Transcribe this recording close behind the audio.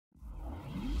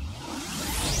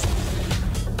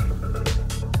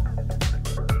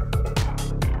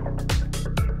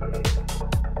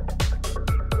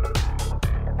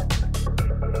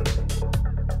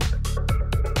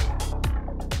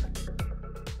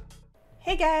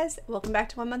Hey guys, welcome back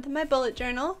to 1 month of my bullet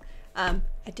journal. I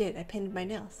painted my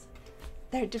nails.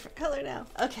 They're a different color now.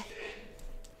 Okay.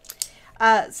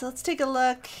 So let's take a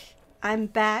look. I'm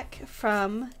back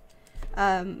from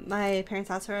my parents'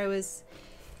 house where I was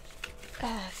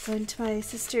going to my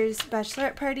sister's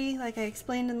bachelorette party. Like I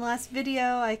explained in the last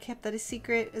video, I kept that a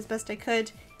secret as best I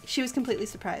could. She was completely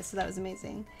surprised, so that was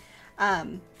amazing.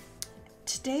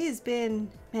 Today has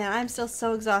been, man, I'm still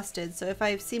so exhausted, so if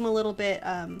I seem a little bit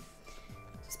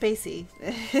spacey,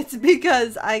 it's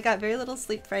because I got very little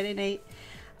sleep Friday night.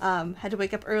 Had to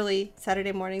wake up early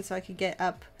Saturday morning so I could get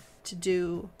up to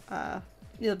do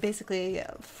basically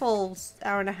a full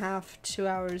hour and a half, 2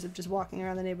 hours of just walking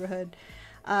around the neighborhood.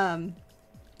 And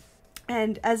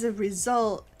as a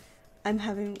result, I'm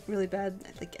having really bad,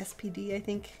 like SPD, I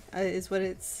think, is what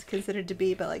it's considered to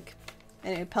be, but like,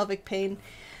 anyway, pelvic pain.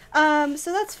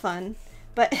 So that's fun.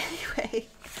 But anyway,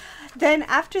 then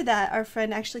after that, our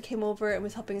friend actually came over and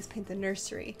was helping us paint the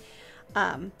nursery.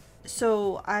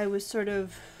 So I was sort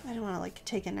of, I don't want to like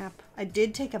take a nap. I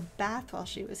did take a bath while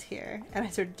she was here, and I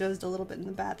sort of dozed a little bit in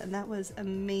the bath, and that was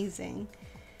amazing.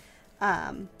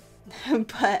 But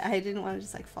I didn't want to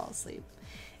just like fall asleep.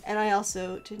 And I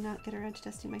also did not get around to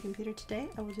testing my computer today.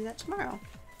 I will do that tomorrow.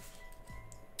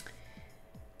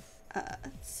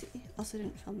 Let's see. Also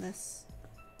didn't film this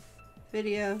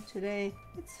video today.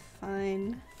 It's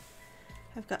fine.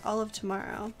 I've got all of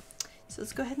tomorrow. So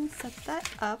let's go ahead and set that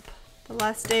up. The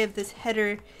last day of this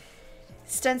header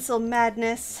stencil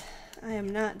madness. I am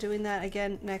not doing that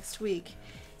again next week.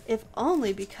 If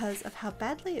only because of how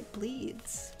badly it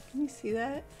bleeds. Can you see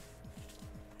that?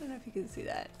 I don't know if you can see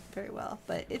that very well,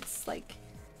 but it's like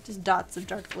just dots of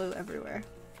dark blue everywhere.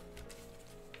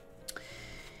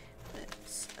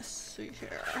 Let's see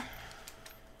here.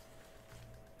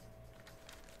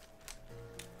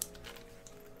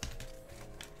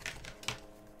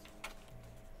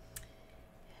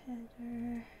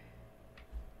 Header.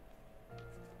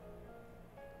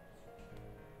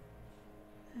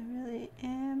 I really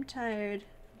am tired.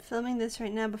 I'm filming this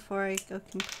right now before I go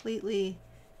completely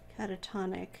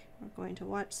catatonic. We're going to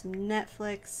watch some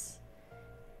Netflix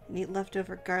and eat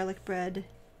leftover garlic bread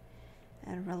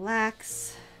and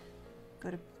relax,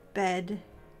 go to bed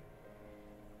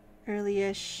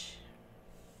early-ish.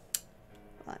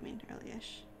 Well, I mean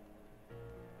early-ish.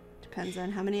 Depends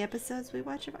on how many episodes we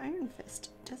watch of Iron Fist,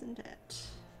 doesn't it?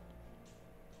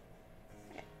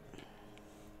 Okay.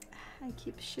 I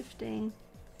keep shifting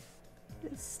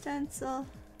this stencil.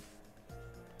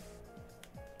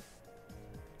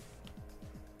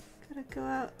 Gotta go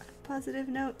out on a positive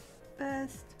note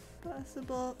best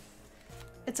possible.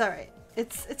 It's alright.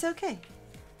 It's okay.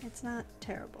 It's not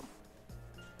terrible.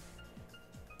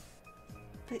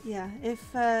 But yeah,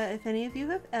 if any of you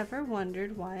have ever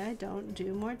wondered why I don't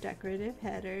do more decorative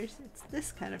headers, it's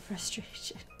this kind of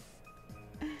frustration.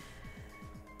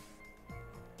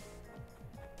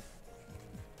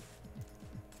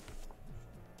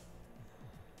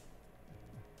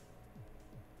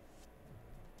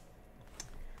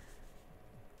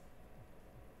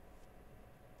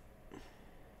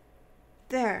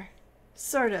 There.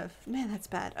 Sort of. Man, that's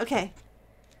bad. Okay.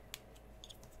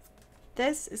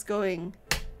 This is going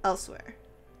elsewhere.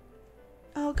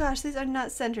 Oh gosh, these are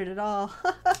not centered at all.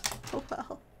 Oh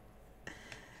well.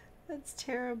 That's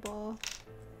terrible.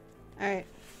 Alright.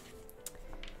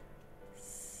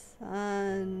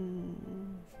 Sunday.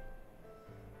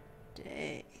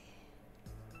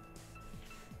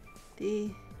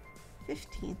 The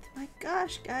 15th. My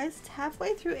gosh, guys, it's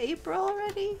halfway through April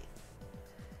already.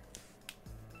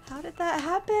 How did that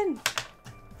happen?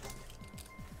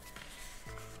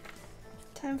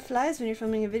 Time flies when you're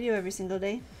filming a video every single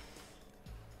day.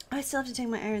 Oh, I still have to take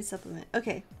my iron supplement.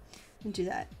 Okay, I'll do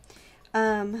that.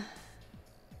 I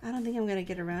don't think I'm gonna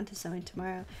get around to sewing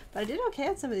tomorrow, but I did okay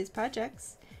on some of these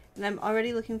projects, and I'm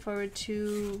already looking forward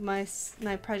to my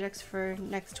projects for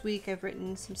next week. I've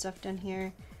written some stuff down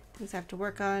here, things I have to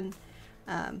work on.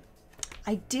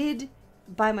 I did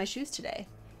buy my shoes today,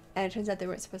 and it turns out they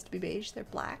weren't supposed to be beige, they're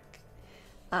black.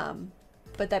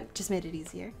 But that just made it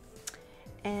easier.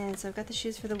 And so I've got the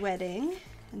shoes for the wedding,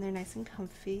 and they're nice and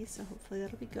comfy, so hopefully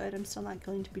that'll be good. I'm still not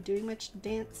going to be doing much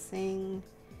dancing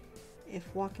if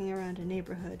walking around a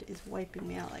neighborhood is wiping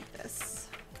me out like this.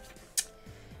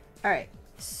 Alright,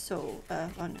 so,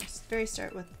 oh no, very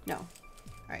start with, no.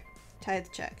 Alright, tithe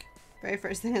check. Very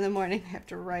first thing in the morning, I have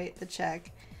to write the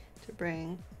check to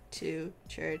bring to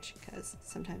church, because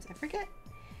sometimes I forget.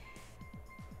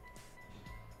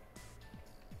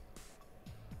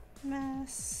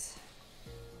 Mess.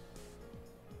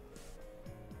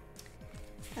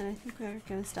 And I think we're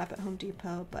gonna stop at Home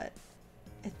Depot, but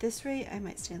at this rate I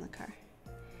might stay in the car.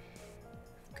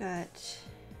 got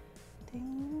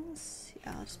things.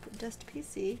 Yeah, I'll just put dust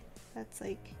PC. That's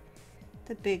like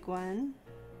the big one.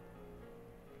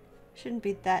 Shouldn't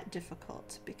be that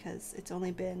difficult because it's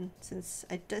only been since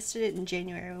I dusted it in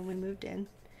January when we moved in.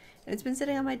 And it's been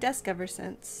sitting on my desk ever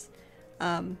since.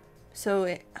 So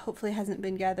it hopefully hasn't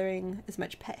been gathering as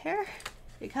much pet hair.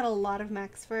 It had a lot of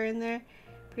Max fur in there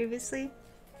previously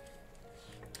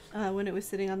when it was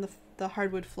sitting on the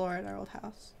hardwood floor at our old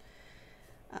house.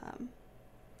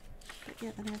 But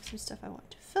yeah, then I have some stuff I want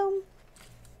to film.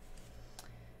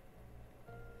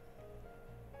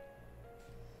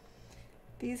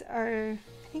 These are, I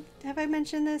think, have I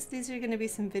mentioned this? These are going to be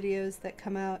some videos that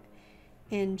come out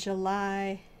in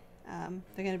July.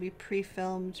 They're going to be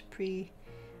pre-filmed,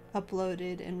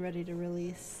 pre-uploaded, and ready to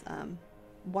release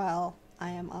while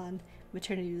I am on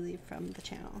maternity leave from the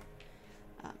channel.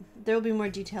 There will be more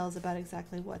details about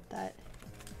exactly what that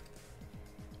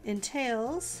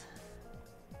entails,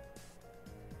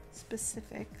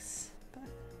 specifics, but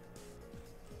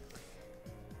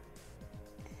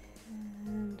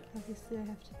and obviously I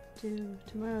have to do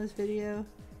tomorrow's video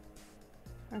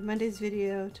or Monday's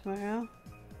video tomorrow.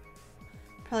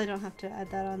 Probably don't have to add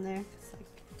that on there because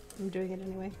like I'm doing it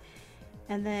anyway.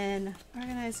 And then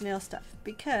organize nail stuff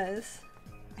because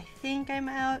I think I'm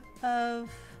out of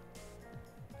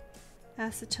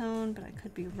acetone, but I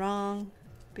could be wrong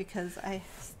because I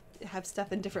have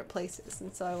stuff in different places,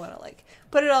 and so I want to like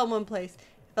put it all in one place,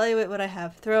 evaluate what I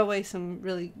have, throw away some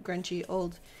really grunchy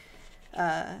old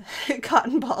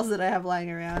cotton balls that I have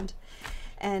lying around,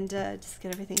 and just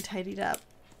get everything tidied up.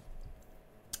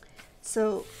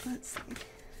 So let's see.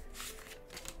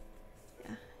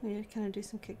 Yeah, I need to kind of do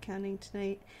some kit counting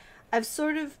tonight. I've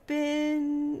sort of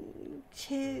been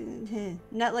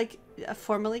not like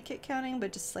formally kit counting,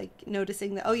 but just like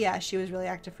noticing that, oh yeah, she was really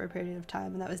active for a period of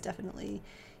time, and that was definitely,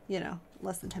 you know,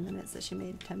 less than 10 minutes that she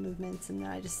made 10 movements, and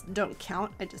I just don't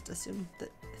count. I just assume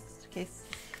that it's the case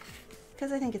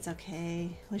because I think it's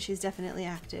okay. When she's definitely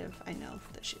active, I know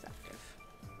that she's active.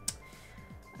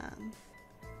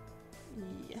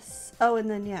 Yes. Oh, and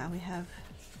then yeah, we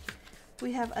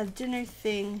have a dinner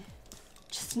thing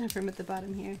just enough room at the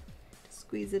bottom here.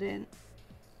 Squeeze it in.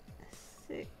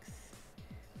 6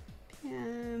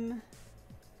 p.m.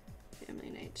 family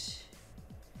night.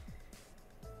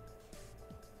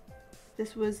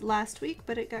 This was last week,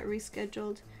 but it got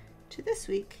rescheduled to this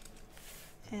week.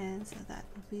 And so that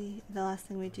will be the last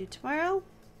thing we do tomorrow.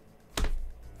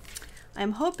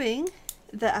 I'm hoping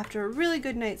that after a really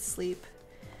good night's sleep,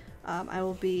 I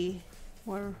will be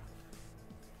more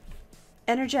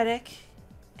energetic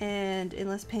and in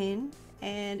less pain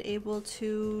and able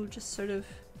to just sort of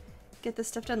get this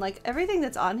stuff done. Like everything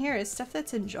that's on here is stuff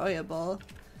that's enjoyable,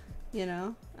 you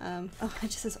know. Oh, it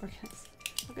just says organize.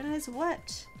 Organize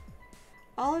what?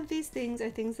 All of these things are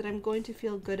things that I'm going to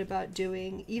feel good about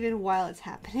doing even while it's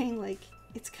happening. Like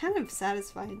it's kind of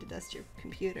satisfying to dust your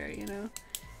computer, you know,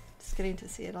 just getting to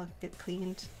see it all get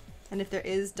cleaned. And if there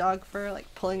is dog fur,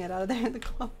 like pulling it out of there in the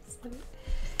closet.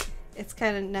 It's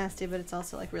kind of nasty, but it's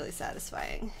also like really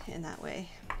satisfying in that way.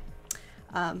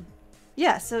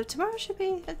 Yeah, so tomorrow should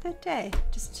be a good day.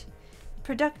 Just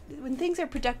when things are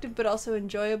productive but also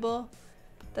enjoyable,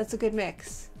 that's a good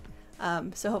mix.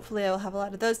 So hopefully I will have a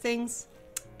lot of those things.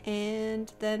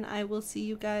 And then I will see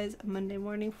you guys Monday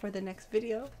morning for the next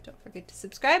video. Don't forget to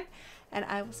subscribe, and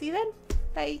I will see you then.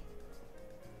 Bye.